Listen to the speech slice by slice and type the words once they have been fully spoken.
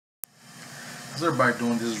How's everybody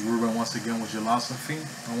doing? This is Ruben once again with Ulosophy.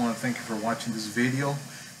 I want to thank you for watching this video.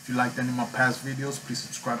 If you liked any of my past videos, please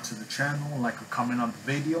subscribe to the channel, like or comment on the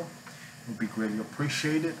video. It would be greatly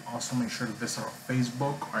appreciated. Also, make sure to visit our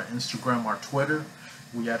Facebook, our Instagram, our Twitter.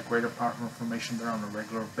 We add greater powerful information there on a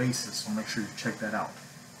regular basis, so make sure you check that out.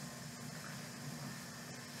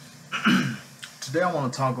 Today I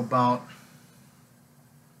want to talk about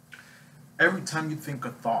every time you think a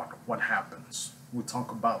thought, what happens? We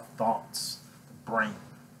talk about thoughts, the brain,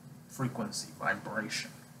 frequency,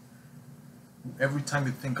 vibration. Every time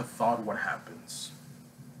you think a thought, what happens?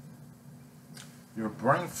 Your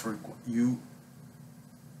brain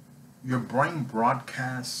your brain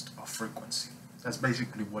broadcasts a frequency. That's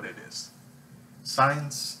basically what it is.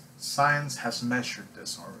 Science has measured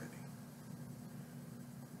this already.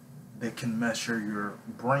 They can measure your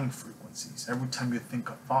brain frequencies. Every time you think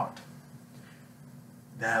a thought,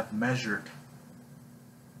 they have measured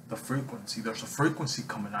the frequency. There's a frequency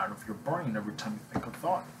coming out of your brain every time you think a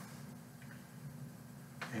thought.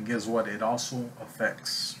 And guess what? It also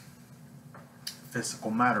affects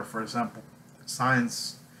physical matter. For example,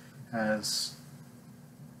 science has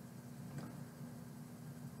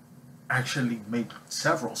actually made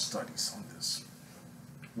several studies on this,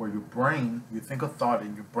 where your brain, you think a thought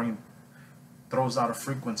and your brain throws out a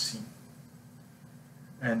frequency,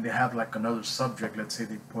 and they have like another subject. Let's say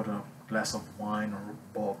they put a glass of wine or a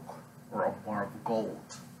book or a bar of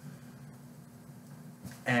gold,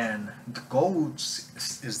 and the gold is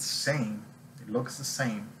the same, it looks the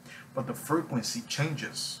same, but the frequency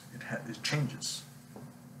changes. It changes.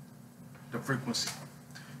 The frequency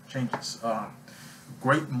changes.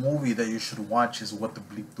 Great movie that you should watch is What the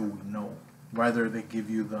Bleep Do We Know? Rather, they give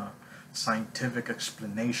you the scientific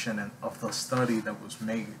explanation of the study that was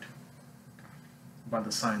made by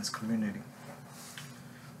the science community.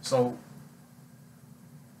 So,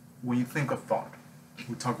 when you think of thought,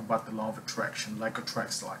 we talk about the law of attraction, like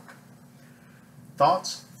attracts like.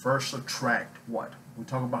 Thoughts first attract what? We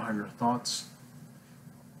talk about how your thoughts,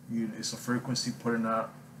 it's a frequency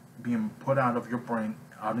being put out of your brain,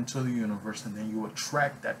 out into the universe, and then you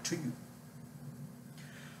attract that to you.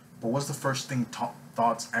 But what's the first thing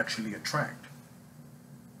thoughts actually attract?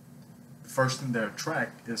 The first thing they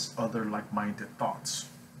attract is other like-minded thoughts.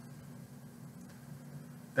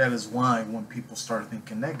 That is why when people start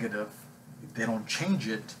thinking negative, if they don't change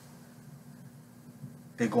it,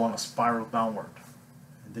 they go on a spiral downward,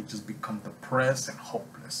 and they just become depressed and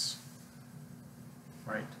hopeless,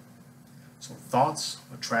 right? So thoughts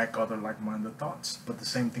attract other like-minded thoughts, but the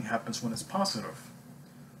same thing happens when it's positive.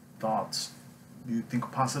 Thoughts, you think a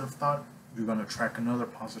positive thought, you're going to attract another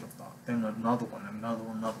positive thought, then another one, another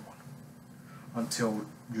one, until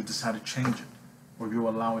you decide to change it, or you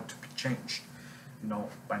allow it to be changed,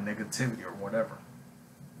 by negativity or whatever.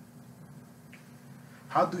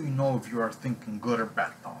 How do you know if you are thinking good or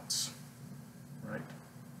bad thoughts, right?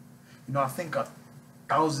 I think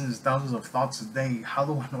thousands of thoughts a day. How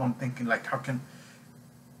do I know I'm thinking? Like, how can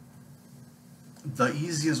the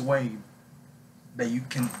easiest way that you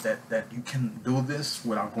can do this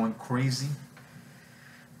without going crazy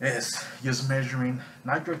is just measuring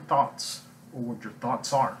not your thoughts or what your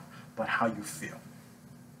thoughts are, but how you feel.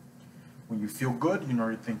 When you feel good,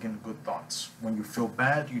 you're thinking good thoughts. When you feel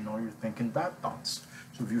bad, you're thinking bad thoughts.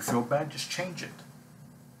 So if you feel bad, just change it.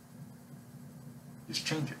 Just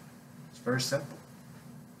change it. It's very simple.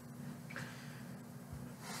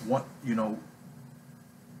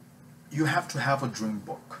 You have to have a dream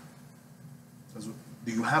book.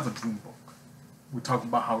 Do you have a dream book? We talk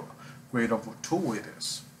about how great of a tool it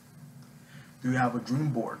is. Do you have a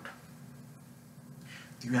dream board?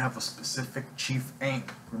 Do you have a specific chief aim?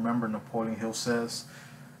 Remember, Napoleon Hill says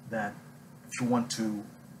that if you want to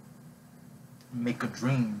make a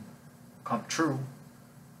dream come true,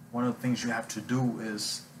 one of the things you have to do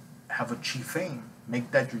is have a chief aim.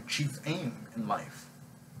 Make that your chief aim in life,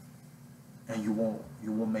 and you will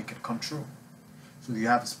make it come true. So you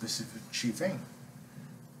have a specific chief aim.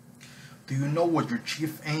 Do you know what your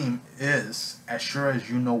chief aim is, as sure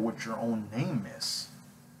as you know what your own name is?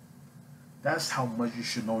 That's how much you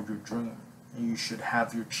should know your dream, and you should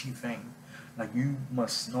have your chief aim. Like, you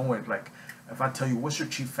must know it. Like, if I tell you what's your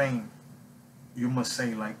chief aim, you must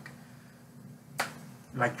say like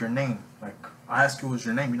your name. Like, I ask you what's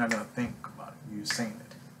your name, you're not gonna think about it. You're saying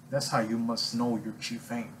it. That's how you must know your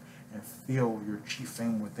chief aim and feel your chief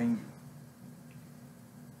aim within you.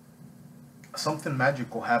 Something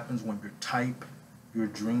magical happens when you type your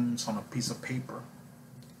dreams on a piece of paper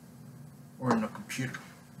or in a computer.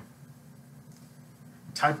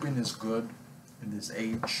 Typing is good in this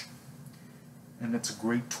age, and it's a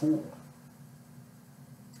great tool.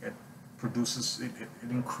 It it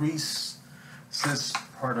increases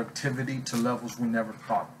productivity to levels we never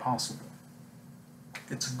thought possible.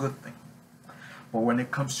 It's a good thing. But when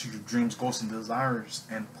it comes to your dreams, goals, and desires,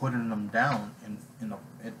 and putting them down in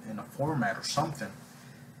a format or something,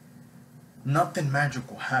 nothing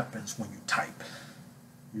magical happens when you type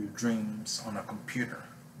your dreams on a computer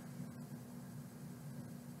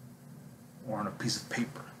or on a piece of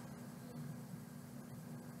paper.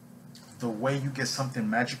 The way you get something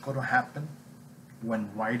magical to happen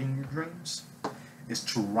when writing your dreams is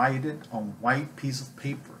to write it on white piece of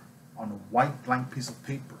paper, on a white blank piece of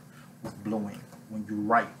paper with blue ink. When you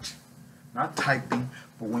write, not typing,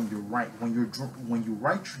 but when you write, when you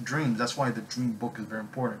write your dreams, that's why the dream book is very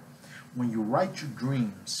important. When you write your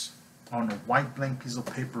dreams on a white blank piece of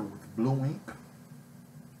paper with blue ink,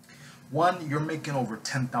 one, you're making over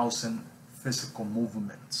 10,000 physical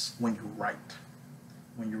movements when you write.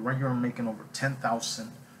 When you write, you're making over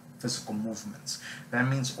 10,000 physical movements. That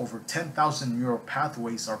means over 10,000 neural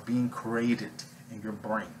pathways are being created in your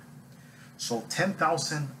brain. So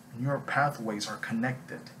 10,000 neural pathways are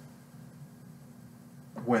connected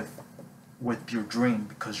with your dream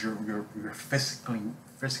because you're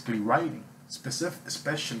physically writing,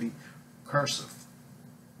 especially cursive.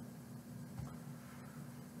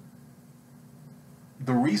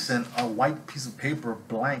 The reason a white piece of paper,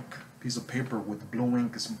 blank piece of paper with blue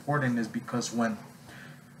ink is important is because when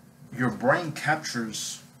your brain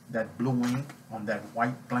captures that blue ink on that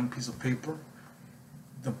white blank piece of paper,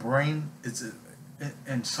 the brain is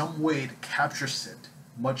in some way it captures it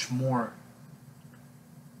much more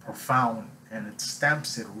profound, and it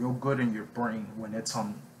stamps it real good in your brain when it's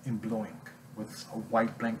in blue ink with a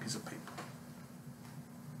white blank piece of paper.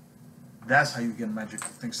 That's how you get magical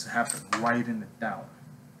things to happen, writing it down.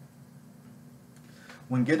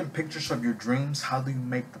 When getting pictures of your dreams, how do you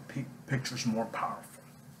make the pictures more powerful?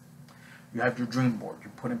 You have your dream board,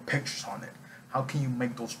 you're putting pictures on it. How can you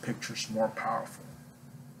make those pictures more powerful?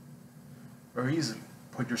 Very easily.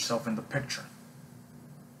 Put yourself in the picture.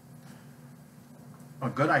 A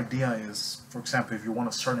good idea is, for example, if you want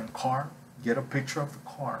a certain car, get a picture of the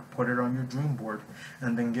car, put it on your dream board,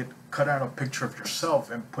 and then cut out a picture of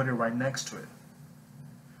yourself and put it right next to it.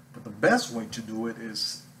 But the best way to do it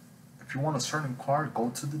is, if you want a certain car, go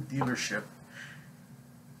to the dealership,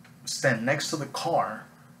 stand next to the car,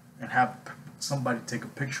 and have somebody take a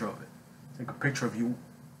picture of it. Take a picture of you,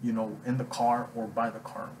 in the car or by the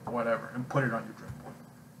car, whatever, and put it on your dream board.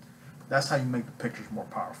 That's how you make the pictures more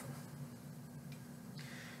powerful.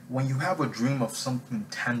 When you have a dream of something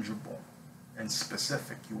tangible and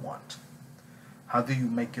specific you want, how do you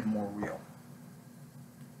make it more real?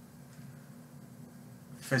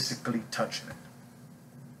 Physically touching it.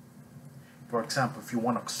 For example, if you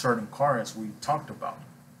want a certain car, as we talked about,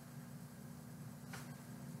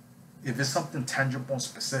 if it's something tangible and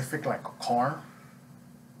specific like a car,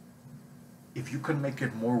 if you can make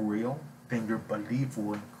it more real, then your belief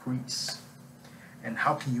will increase. And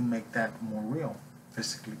how can you make that more real?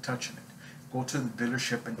 Physically touching it. Go to the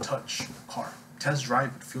dealership and touch the car. Test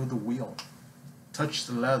drive it, feel the wheel. Touch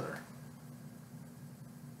the leather.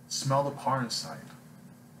 Smell the car inside.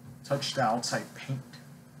 Touch the outside paint.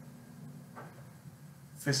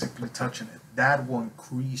 Physically touching it. That will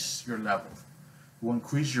increase your level. Will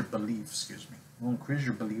increase your belief, will increase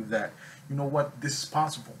your belief that, you know what, this is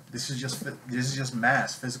possible. This is just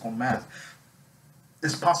math, physical math.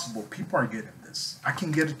 It's possible. People are getting this. I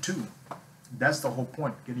can get it too. That's the whole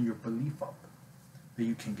point, getting your belief up that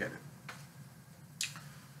you can get it.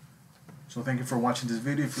 So thank you for watching this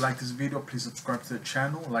video. If you like this video, please subscribe to the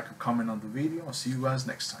channel, like or comment on the video. I'll see you guys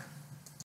next time.